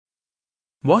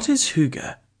What is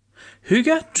hygge?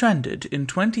 Hygge trended in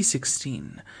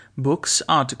 2016. Books,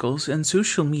 articles, and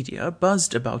social media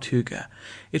buzzed about hygge.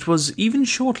 It was even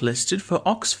shortlisted for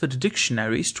Oxford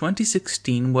Dictionary's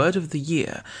 2016 Word of the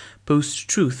Year.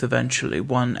 Post-Truth eventually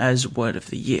won as Word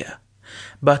of the Year.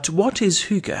 But what is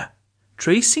hygge?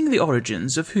 Tracing the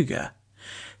origins of hygge.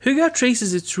 Hygge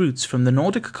traces its roots from the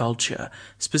Nordic culture,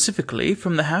 specifically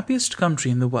from the happiest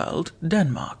country in the world,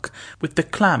 Denmark, with the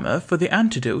clamour for the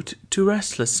antidote to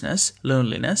restlessness,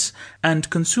 loneliness,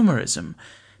 and consumerism.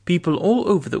 People all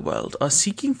over the world are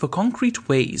seeking for concrete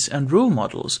ways and role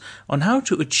models on how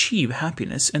to achieve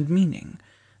happiness and meaning.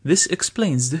 This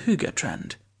explains the hygge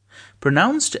trend.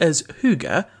 Pronounced as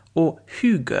hygge or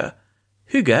hygge,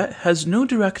 hygge has no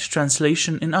direct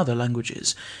translation in other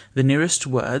languages. The nearest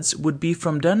words would be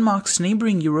from Denmark's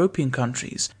neighbouring European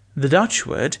countries. The Dutch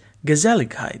word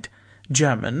Gezelligheid,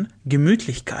 German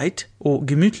Gemütlichkeit or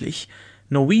Gemütlich,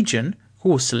 Norwegian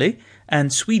Roselig,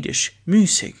 and Swedish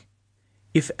Mysig.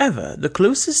 If ever, the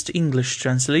closest English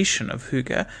translation of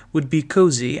hygge would be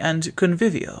cosy and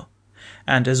convivial.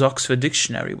 And as Oxford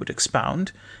Dictionary would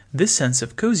expound, this sense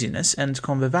of coziness and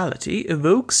conviviality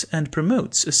evokes and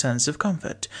promotes a sense of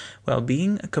comfort,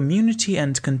 well-being, community,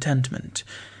 and contentment.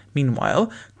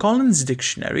 Meanwhile, Collins'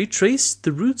 dictionary traced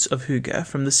the roots of hygge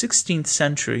from the 16th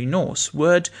century Norse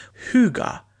word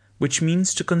huga, which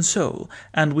means to console,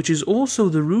 and which is also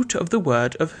the root of the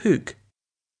word of hygg,